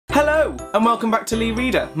Hello and welcome back to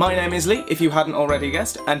LeeReader. My name is Lee, if you hadn't already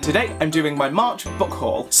guessed, and today I'm doing my March book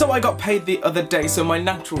haul. So I got paid the other day, so my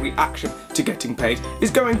natural reaction to getting paid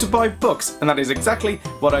is going to buy books, and that is exactly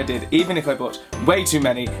what I did, even if I bought way too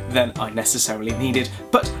many than I necessarily needed.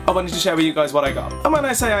 But I wanted to share with you guys what I got. And when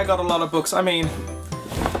I say I got a lot of books, I mean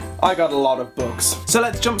I got a lot of books. So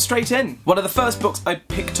let's jump straight in. One of the first books I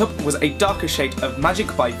picked up was A Darker Shade of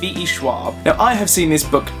Magic by V.E. Schwab. Now I have seen this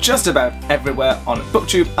book just about everywhere on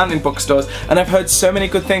BookTube and in bookstores, and I've heard so many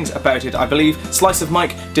good things about it. I believe Slice of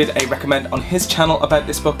Mike did a recommend on his channel about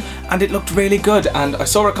this book, and it looked really good, and I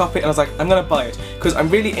saw a copy and I was like, I'm gonna buy it, because I'm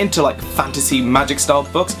really into like fantasy magic style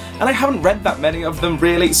books, and I haven't read that many of them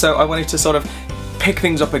really, so I wanted to sort of pick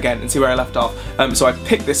things up again and see where I left off. So I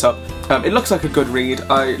picked this up. It looks like a good read.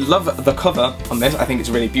 I love the cover on this. I think it's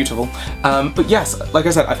really beautiful. But yes, like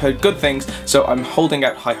I said, I've heard good things, so I'm holding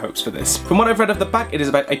out high hopes for this. From what I've read of the back, it is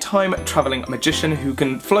about a time-travelling magician who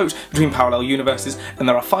can float between parallel universes, and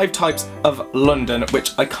there are 5 types of London,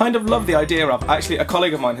 which I kind of love the idea of. Actually, a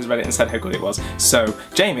colleague of mine has read it and said how good it was. So,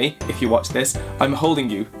 Jamie, if you watch this, I'm holding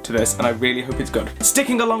you to this, and I really hope it's good.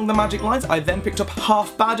 Sticking along the magic lines, I then picked up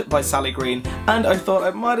Half Bad by Sally Green, and I thought I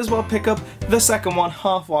might as well pick up the second one,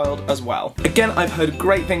 Half Wild, as well. Again, I've heard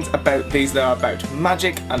great things about these. They are about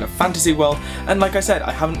magic and a fantasy world, and like I said,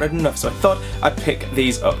 I haven't read enough, so I thought I'd pick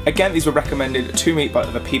these up. Again, these were recommended to me by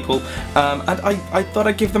other people, and I thought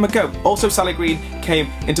I'd give them a go. Also, Sally Green came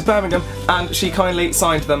into Birmingham, and she kindly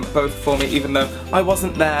signed them both for me, even though I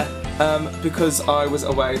wasn't there because I was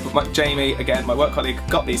away, but Jamie, again, my work colleague,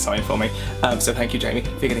 got these signed for me, so thank you, Jamie,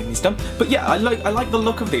 for getting these done. But yeah, I like the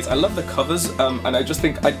look of these. I love the covers, and I just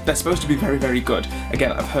think they're supposed to be very, very good.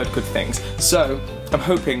 Again, I've heard good things, so I'm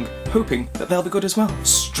hoping that they'll be good as well.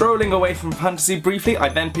 Strolling away from fantasy briefly, I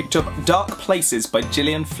then picked up Dark Places by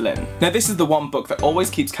Gillian Flynn. Now this is the one book that always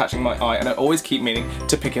keeps catching my eye, and I always keep meaning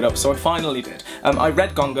to pick it up, so I finally did. I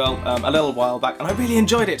read Gone Girl a little while back, and I really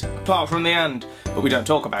enjoyed it, apart from the end, but we don't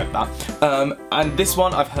talk about that. And this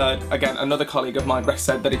one I've heard, again, another colleague of mine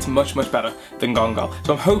said that it's much, much better than Gone Girl,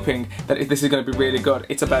 so I'm hoping that this is going to be really good.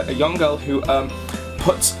 It's about a young girl who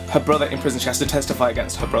puts her brother in prison. She has to testify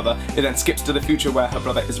against her brother. It then skips to the future where her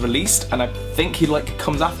brother is released, and I think he like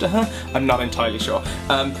comes after her. I'm not entirely sure,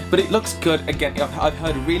 but it looks good. Again, I've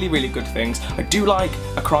heard really, really good things. I do like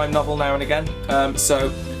a crime novel now and again, so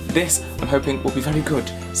this I'm hoping will be very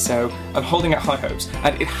good. So I'm holding out high hopes,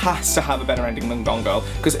 and it has to have a better ending than Gone Girl,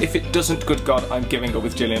 because if it doesn't, good God, I'm giving up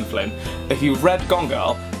with Gillian Flynn. If you've read Gone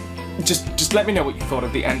Girl, just let me know what you thought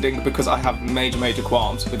of the ending, because I have major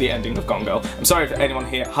qualms with the ending of Gone Girl. I'm sorry if anyone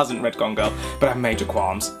here hasn't read Gone Girl, but I have major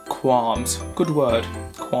qualms. Qualms. Good word.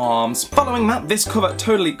 Qualms. Following that, this cover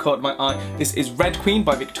totally caught my eye. This is Red Queen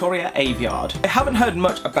by Victoria Aveyard. I haven't heard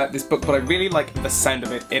much about this book, but I really like the sound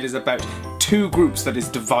of it. It is about 2 groups that is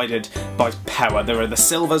divided by power. There are the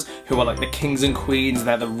Silvers, who are like the kings and queens,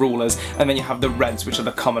 they're the rulers, and then you have the Reds, which are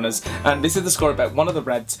the commoners. And this is the story about one of the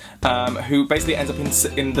Reds, who basically ends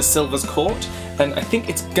up in the Silvers' court, and I think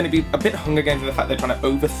it's going to be a bit Hunger Games with the fact they're trying to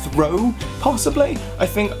overthrow, possibly?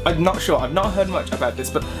 I'm not sure, I've not heard much about this,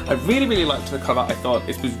 but I really liked the cover. I thought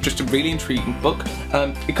it was just a really intriguing book.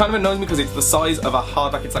 It kind of annoys me because it's the size of a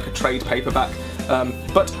hardback, it's like a trade paperback,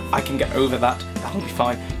 but I can get over that. That'll be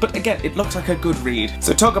fine. But again, it looks like a good read.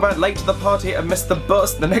 So talk about late to the party and missed the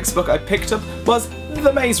bus. The next book I picked up was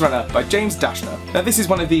The Maze Runner by James Dashner. Now this is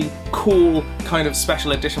one of the cool kind of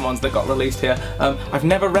special edition ones that got released here. I've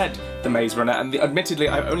never read The Maze Runner, and admittedly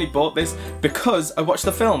I only bought this because I watched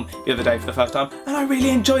the film the other day for the first time, and I really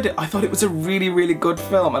enjoyed it. I thought it was a really good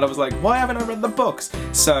film, and I was like, why haven't I read the books?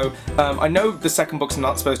 So I know the second book's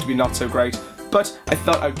not supposed to be not so great, but I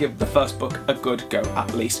thought I'd give the first book a good go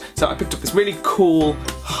at least. So I picked up this really cool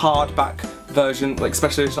hardback version, like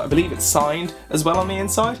special edition. I believe it's signed as well on the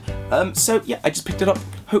inside. So yeah, I just picked it up.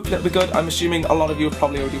 Hopefully it'll be good. I'm assuming a lot of you have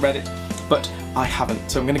probably already read it, but I haven't,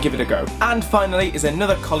 so I'm going to give it a go. And finally is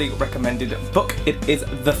another colleague recommended book. It is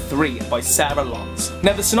The Three by Sarah Lotz.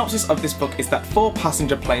 Now the synopsis of this book is that 4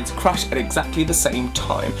 passenger planes crash at exactly the same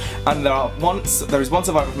time, and there is one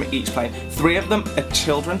survivor from each plane. 3 of them are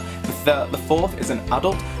children. The 4th is an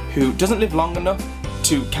adult who doesn't live long enough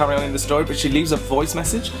to carry on in the story, but she leaves a voice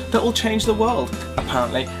message that will change the world,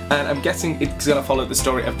 apparently. And I'm guessing it's going to follow the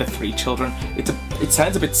story of the 3 children. It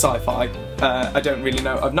sounds a bit sci-fi. I don't really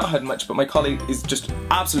know. I've not heard much, but my colleague is just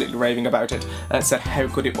absolutely raving about it and said how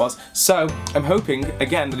good it was. So I'm hoping,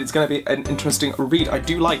 again, that it's going to be an interesting read. I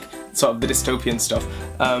do like sort of the dystopian stuff,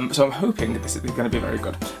 So I'm hoping this is going to be very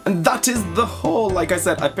good. And that is the haul. Like I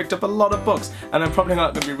said, I picked up a lot of books, and I'm probably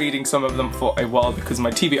not going to be reading some of them for a while because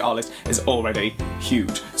my TBR list is already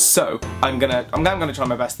huge. So I'm gonna try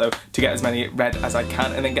my best though to get as many read as I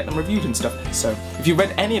can and then get them reviewed and stuff. So if you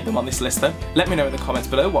read any of them on this list though, let me know in the comments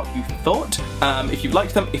below what you thought. If you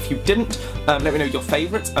liked them, if you didn't, let me know your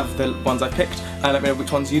favourites of the ones I picked, and let me know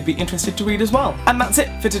which ones you'd be interested to read as well. And that's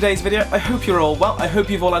it for today's video. I hope you're all well. I hope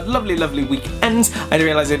you've all had lovely, lovely weekends. I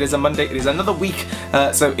realise it is a Monday, it is another week,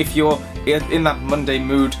 so if you're in that Monday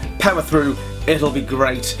mood, power through. It'll be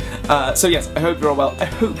great. So yes, I hope you're all well, I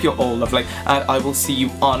hope you're all lovely, and I will see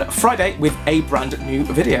you on Friday with a brand new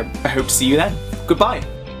video. I hope to see you then. Goodbye.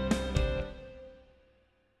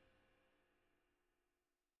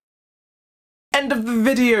 End of the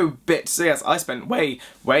video bit. So yes, I spent way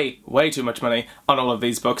too much money on all of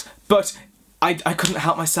these books, but I couldn't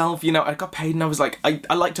help myself, you know. I got paid and I was like,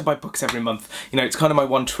 I like to buy books every month, you know, it's kind of my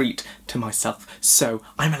one treat to myself, so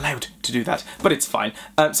I'm allowed to do that, but it's fine.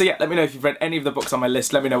 So yeah, let me know if you've read any of the books on my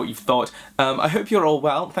list, let me know what you've thought. I hope you're all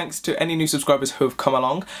well, thanks to any new subscribers who have come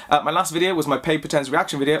along. My last video was my Paper Tens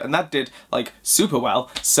reaction video, and that did, like, super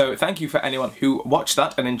well, so thank you for anyone who watched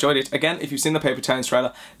that and enjoyed it. Again, if you've seen the Paper Tens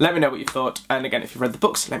trailer, let me know what you thought, and again, if you've read the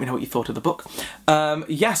books, let me know what you thought of the book.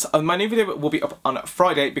 Yes, my new video will be up on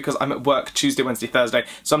Friday because I'm at work Tuesday, Wednesday, Thursday,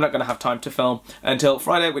 so I'm not going to have time to film until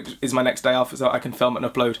Friday, which is my next day off, so I can film and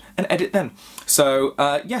upload and edit then. So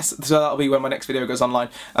yes, so that'll be when my next video goes online.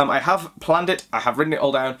 I have planned it, I have written it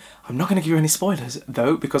all down. I'm not going to give you any spoilers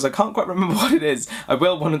though, because I can't quite remember what it is. I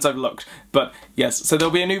will once I've looked, but yes, so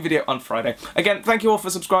there'll be a new video on Friday. Again, thank you all for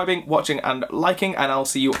subscribing, watching and liking, and I'll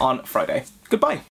see you on Friday. Goodbye.